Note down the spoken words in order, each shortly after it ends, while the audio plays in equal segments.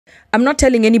I'm not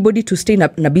telling anybody to stay in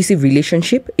an abusive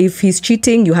relationship. If he's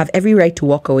cheating, you have every right to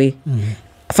walk away,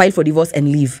 file for divorce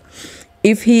and leave.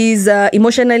 If he's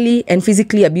emotionally and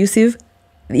physically abusive,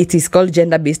 it is called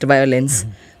gender-based violence.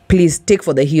 Please take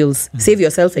for the heels. Save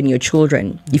yourself and your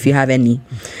children if you have any.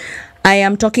 I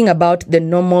am talking about the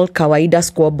normal kawaida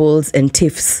squabbles and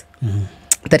tiffs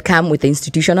that come with the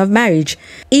institution of marriage.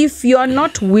 If you're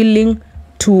not willing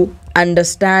to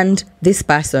understand this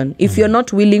person, if you're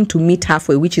not willing to meet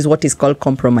halfway, which is what is called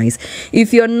compromise,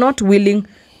 if you're not willing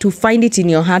to find it in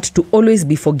your heart to always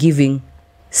be forgiving,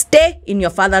 stay in your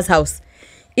father's house.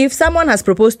 If someone has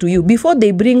proposed to you, before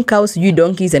they bring cows, you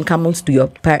donkeys and camels to your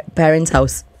parents'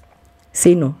 house,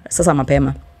 say no. Sasa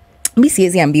mapema. Mi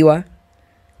siezi ambiwa.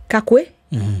 Kakwe?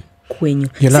 Kwenyu.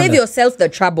 Yolanda, save yourself the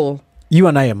trouble. You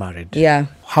and I are married. Yeah.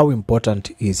 How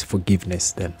important is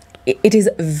forgiveness then? It is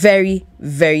very,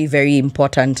 very, very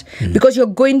important because you're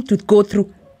going to go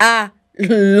through a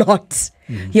lot.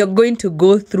 You're going to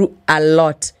go through a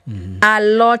lot. A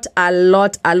lot.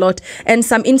 And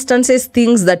some instances,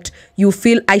 things that you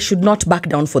feel, I should not back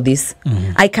down for this.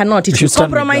 I cannot. It should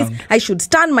compromise. I should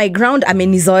stand my ground. I'm a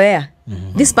nizoea.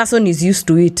 This person is used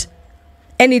to it.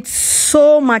 And it's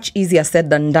so much easier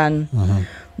said than done.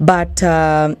 But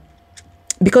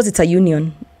because it's a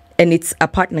union, and it's a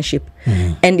partnership.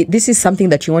 And this is something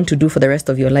that you want to do for the rest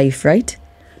of your life, right?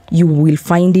 You will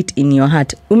find it in your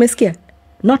heart. Umesikia?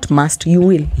 Not must, you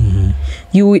will.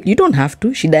 You don't have to,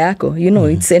 shida yako. You know,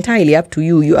 it's entirely up to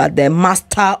you. You are the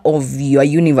master of your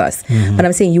universe. But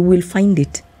I'm saying you will find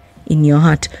it in your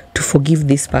heart to forgive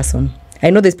this person.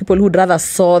 I know there's people who'd rather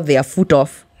saw their foot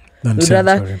off.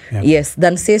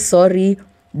 Than say sorry,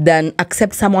 than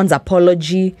accept someone's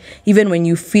apology, even when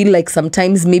you feel like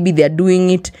sometimes maybe they're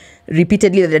doing it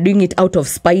repeatedly, they're doing it out of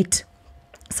spite.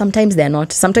 Sometimes they're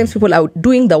not. Sometimes people are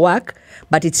doing the work,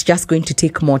 but it's just going to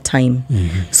take more time.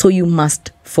 So you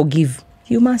must forgive.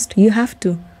 You have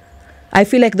to. I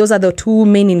feel like those are the two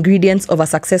main ingredients of a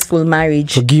successful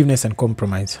marriage. Forgiveness and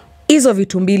compromise. Hizo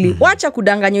vitu mbili. Wacha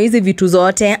kudanganywa hizi vitu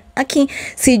zote.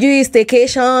 Sijui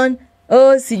staycation.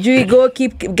 Oh, sijui go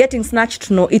keep getting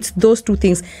snatched. No, it's those two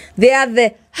things. They are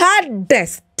the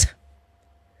hardest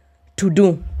to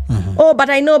do. Oh, but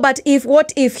I know,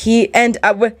 what if he and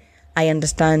I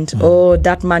understand. Oh,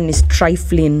 that man is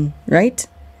trifling, right?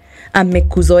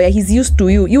 Amekuzoea. He's used to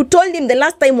you. You told him the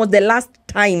last time was the last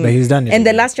time. But he's done it. And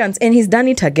the last chance. And he's done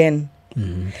it again.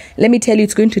 Let me tell you,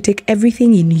 it's going to take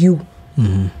everything in you.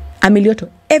 Amilioto,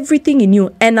 everything in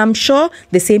you. And I'm sure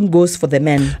the same goes for the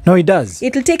men. No, it does.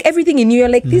 It'll take everything in you. You're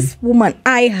like, this woman,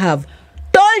 I have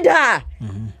told her.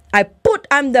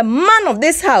 I'm the man of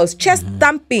this house. Chest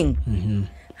thumping.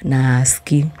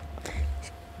 Naski.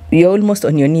 You're almost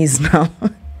on your knees now.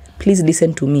 Please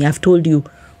listen to me. I've told you,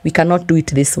 we cannot do it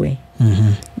this way.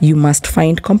 You must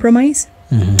find compromise.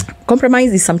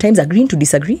 Compromise is sometimes agreeing to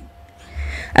disagree.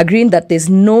 Agreeing that there's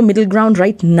no middle ground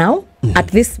right now at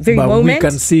this very moment. We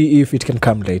can see if it can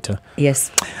come later. Yes.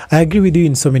 I agree with you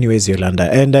in so many ways, Yolanda.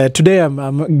 And today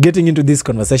I'm getting into this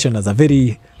conversation as a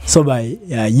very sober,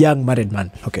 young married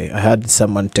man. Okay, I had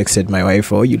someone texted my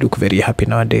wife, oh, you look very happy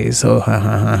nowadays. So,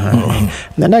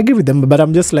 and I agree with them. But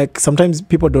I'm just like, sometimes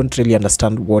people don't really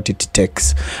understand what it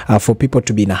takes for people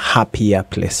to be in a happier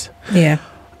place. Yeah.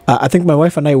 I think my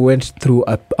wife and I went through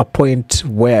a point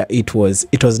where it was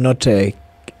not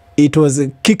it was a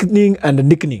kicking and a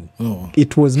nicking.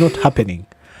 It was not happening.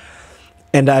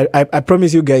 And I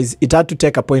promise you guys, it had to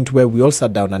take a point where we all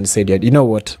sat down and said, you know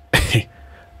what?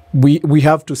 we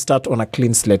have to start on a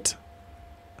clean slate.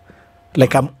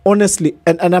 Like, I'm honestly,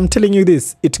 and I'm telling you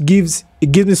this, it gives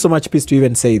me so much peace to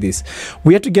even say this.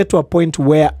 We had to get to a point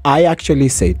where I actually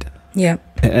said, yeah.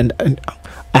 And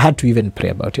I had to even pray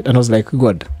about it. And I was like,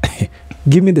 God,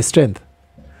 give me the strength.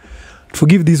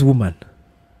 Forgive this woman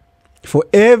for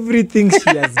everything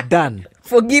she has done.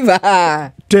 Forgive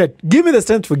her. Give me the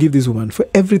strength to forgive this woman for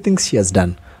everything she has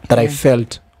done that I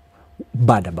felt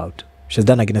bad about. She has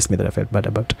done against me that I felt bad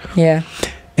about. Yeah.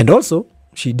 And also,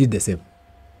 she did the same.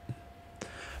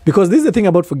 Because this is the thing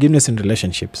about forgiveness in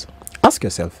relationships. Ask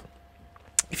yourself,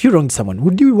 if you wronged someone,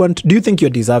 do you think you're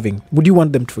deserving? Would you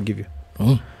want them to forgive you?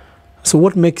 So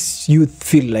what makes you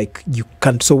feel like you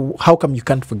can't? So how come you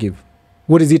can't forgive?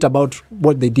 What is it about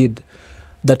what they did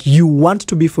that you want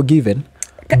to be forgiven,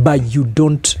 but you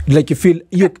don't, like, you feel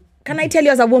you? Can I tell you,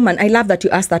 as a woman, I love that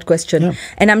you asked that question. Yeah.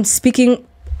 And I'm speaking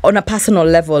on a personal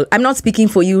level. I'm not speaking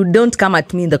for you. Don't come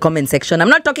at me in the comment section. I'm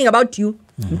not talking about you.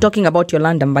 I'm talking about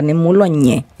Yolanda. Ni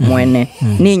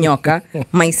nyoka.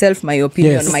 Myself, my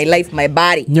opinion, my life, my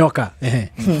body. Nyoka.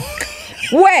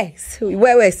 Where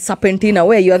Serpentina,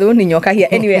 where you are the only nyoka here.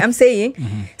 Anyway, I'm saying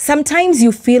sometimes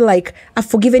you feel like I've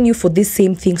forgiven you for this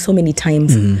same thing so many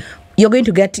times. You're going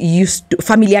to get used to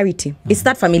familiarity. It's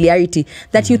that familiarity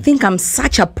that you think I'm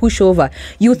such a pushover.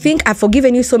 You think I've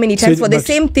forgiven you so many times for the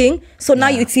same thing, so now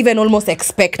it's even almost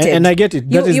expected. And I get it.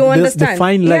 You understand? The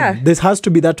fine line. Yeah. There has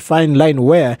to be that fine line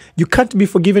where you can't be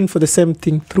forgiven for the same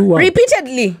thing throughout.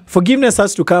 Repeatedly. Forgiveness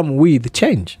has to come with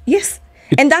change. Yes.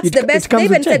 And that's the best. They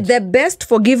even said the best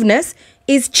forgiveness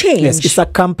is change. Yes, it's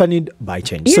accompanied by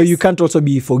change. Yes. So you can't also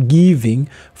be forgiving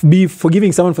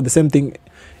someone for the same thing.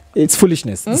 It's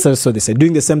foolishness. So they say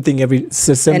doing the same thing and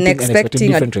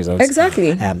expecting different results.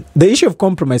 Exactly. The issue of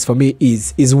compromise for me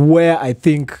is where I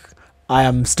think I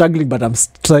am struggling, but I'm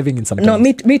striving in some. No,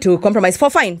 me too. Compromise for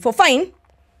fine.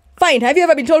 Fine. Have you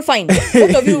ever been told fine?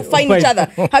 Both of you find each other.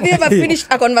 Have you ever finished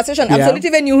a conversation? Absolutely,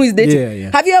 even you who is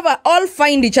dating. Have you ever all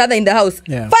find each other in the house?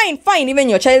 Fine. Even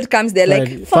your child comes, they're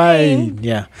like, fine.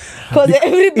 Yeah. Because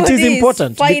everybody it is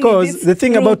important because the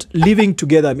thing about living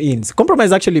together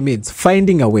compromise actually means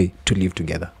finding a way to live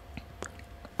together.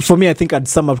 For me, I think I'd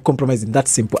sum up compromise in that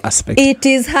simple aspect. It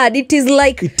is hard. It is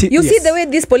like, you see the way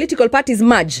these political parties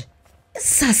merge.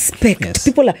 Suspect. Yes.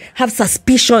 People have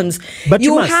suspicions. But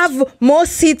you have more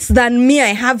seats than me. I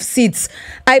have seats.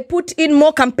 I put in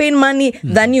more campaign money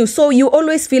than you. So you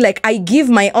always feel like I give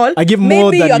my all. I give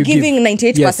more than you give. Maybe you're giving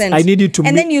 98%. Yes, I need you to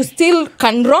and then you still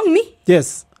can wrong me.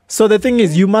 Yes. So the thing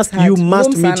is, you must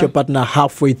meet your partner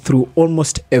halfway through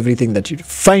almost everything that you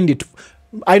find it.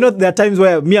 I know there are times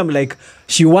where I'm like,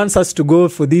 she wants us to go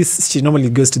for this. She normally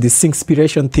goes to these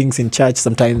inspiration things in church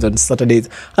sometimes on Saturdays.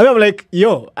 I'm like,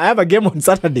 I have a game on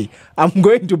Saturday. I'm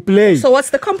going to play. So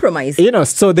what's the compromise?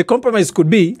 So the compromise could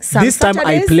be this time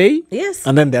I play,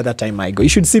 and then the other time I go. You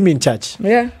should see me in church.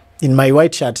 Yeah. In my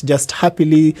white shirt, just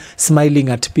happily smiling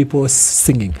at people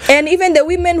singing. And even the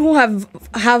women who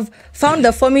have found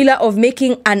the formula of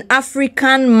making an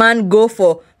African man go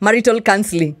for marital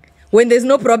counseling. When there's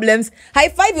no problems, high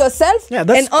five yourself,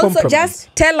 and also just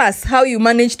tell us how you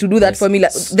manage to do that formula,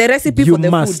 the recipe for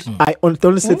the food. I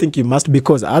honestly think you must,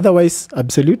 because otherwise,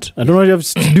 absolute. I don't know what you have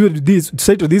to do with this, to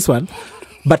say to this one,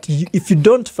 but if you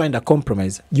don't find a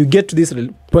compromise, you get to this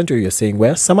point where you're saying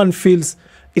where someone feels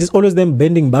it is always them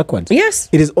bending backwards. Yes.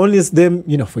 It is always them,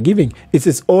 forgiving. It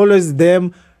is always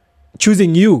them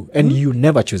choosing you, and you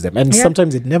never choose them, and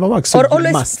sometimes it never works. So or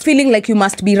always feeling like you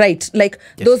must be right, like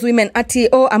those women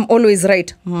I'm always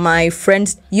right. My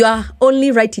friends, you are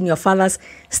only right in your father's.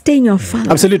 Stay in your father's.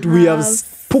 Absolutely. We have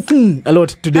spoken a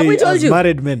lot today as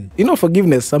married men.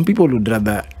 Forgiveness, some people would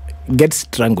rather get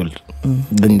strangled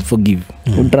than forgive.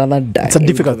 Would rather die. It's a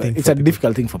difficult thing. It's a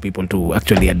difficult thing for people to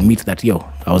actually admit that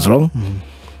I was wrong.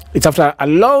 It's after a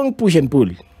long push and pull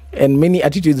and many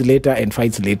attitudes later and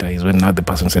fights later is when now the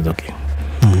person says okay.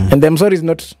 And the I'm sorry is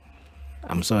not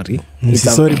I'm sorry. It's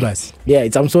sorry, boss. Yeah,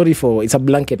 it's a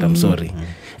blanket I'm sorry.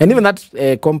 And even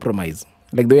that compromise,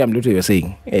 like the way I'm literally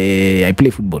saying, I play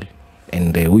football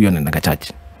and we on a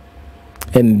church.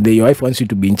 And your wife wants you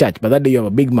to be in church, but that day you have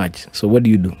a big match. So what do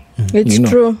you do? It's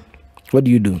true. What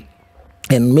do you do?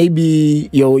 And maybe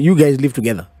you guys live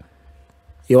together.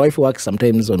 Your wife works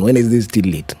sometimes on Wednesdays till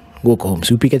late. Go home.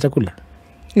 So you pick a chakula.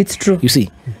 It's true. You see?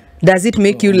 Does it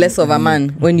make you less of a man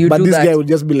when you do that? But this guy would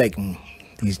just be like,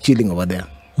 he's chilling over there.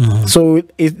 So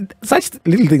such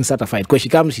little things start a fight. Because she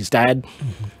comes, she's tired,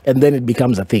 and then it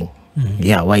becomes a thing.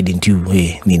 Yeah, why didn't you?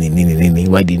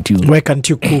 Why didn't you? Why can't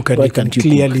you cook? And why you can can't you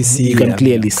clearly cook? see. You can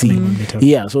clearly see.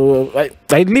 Yeah, so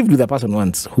I lived with a person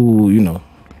once who,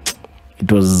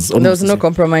 it was there was no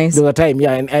compromise. There was a time,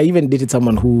 and I even dated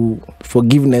someone who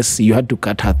forgiveness, you had to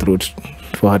cut her throat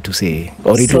for her to say,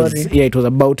 or it was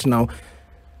about now.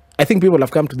 I think people have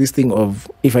come to this thing of,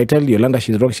 if I tell Yolanda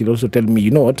she's wrong, she'll also tell me,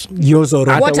 you know what? Yours or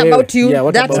what about you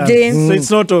that day? So it's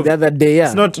not the other day,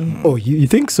 It's not, you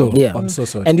think so? Yeah. I'm so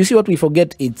sorry. And you see what we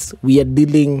forget, we are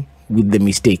dealing with the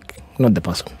mistake, not the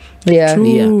person. Yeah.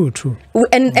 True.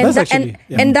 And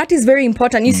that is very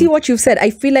important. You see what you've said? I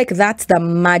feel like that's the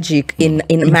magic in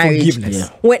marriage.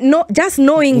 Just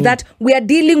knowing that we are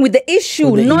dealing with the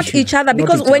issue, not each other.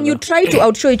 Because when you try to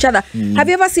outshow each other, have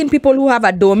you ever seen people who have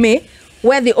a dome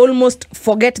where they almost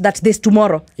forget that there's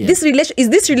tomorrow? Is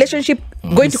this relationship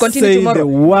going to continue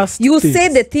tomorrow? You say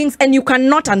the things and you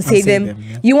cannot unsay them.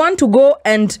 You want to go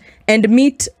and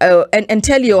meet and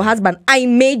tell your husband, I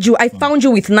made you, I found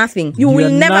you with nothing. You will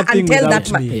never untell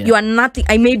that man. You are nothing.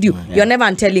 I made you. You're never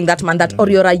untelling that man that, or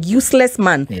you're a useless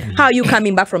man. How are you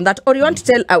coming back from that? Or you want to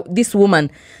tell this woman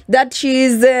that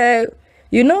she's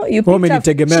you picked up,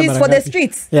 she's for the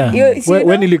streets.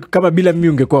 When kama bila mimi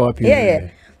ungekuwa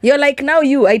wapi? You're like, now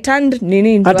I turned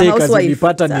Nini into hata a hii kazi housewife.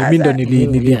 nilipata ni mimi ndo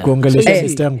nilikuongelesha Eh.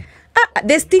 sister yangu.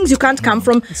 There's things you can't come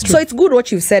from. So it's good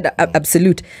what you've said,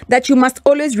 absolute, that you must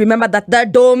always remember that the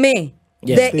domain,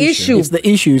 Yes, the issue, it's the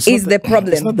issue. It's is not the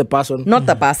problem. It's not the person. Not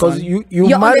the person. Because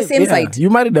You're on married, the same side. You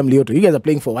married them, Lioto. You guys are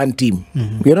playing for one team.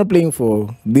 You're not playing for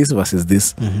this versus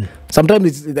this. Sometimes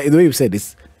it's the way you've said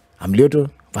it's I'm Lioto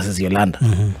versus Yolanda.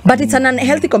 But it's an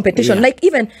unhealthy competition. Yeah. Like,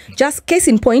 even just case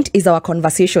in point is our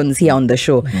conversations here on the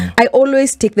show. I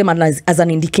always take them as an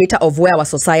indicator of where our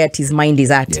society's mind is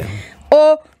at. Yeah.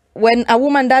 Or when a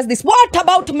woman does this, what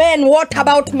about men? What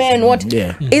about men? What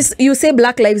Yeah. is, you say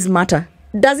Black Lives Matter.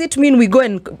 Does it mean we go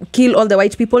and kill all the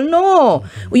white people? No.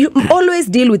 You always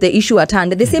deal with the issue at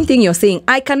hand. The same thing you're saying.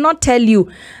 I cannot tell you,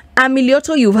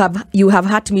 Amilioto, you have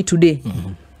hurt me today.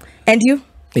 And you?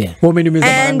 Yeah.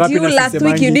 And you last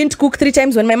week you didn't cook 3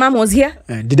 times when my mom was here.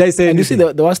 Did I say And you anything?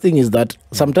 see, the worst thing is that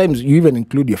sometimes you even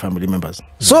include your family members.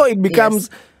 So it becomes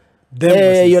Them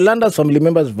versus- Yolanda's family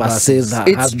members versus her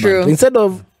It's husband. true. Instead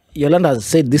of Yolanda has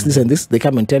said this and this, they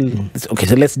come and tell, okay,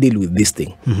 so let's deal with this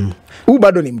thing. Who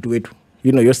bado ni mtu wetu?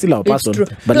 You know, you're still our It's person. true.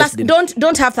 But Plus, let's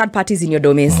don't have third parties in your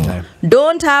domains.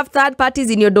 Don't have third parties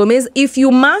in your domains. If you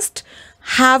must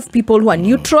have people who are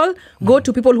neutral, go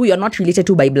to people who you're not related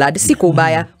to by blood. Siko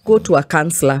ubaya, go to a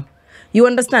counselor. You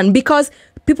understand? Because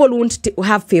people won't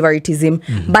have favoritism.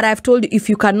 But I've told you, if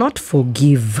you cannot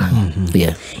forgive,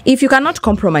 Yeah. if you cannot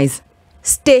compromise,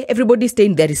 everybody stay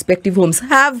in their respective homes.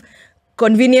 Have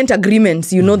convenient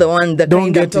agreements. You know the one, the Don't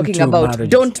kind I'm get talking into about. marriages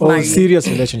Don't or marry. serious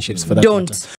relationships for that Don't.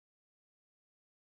 matter.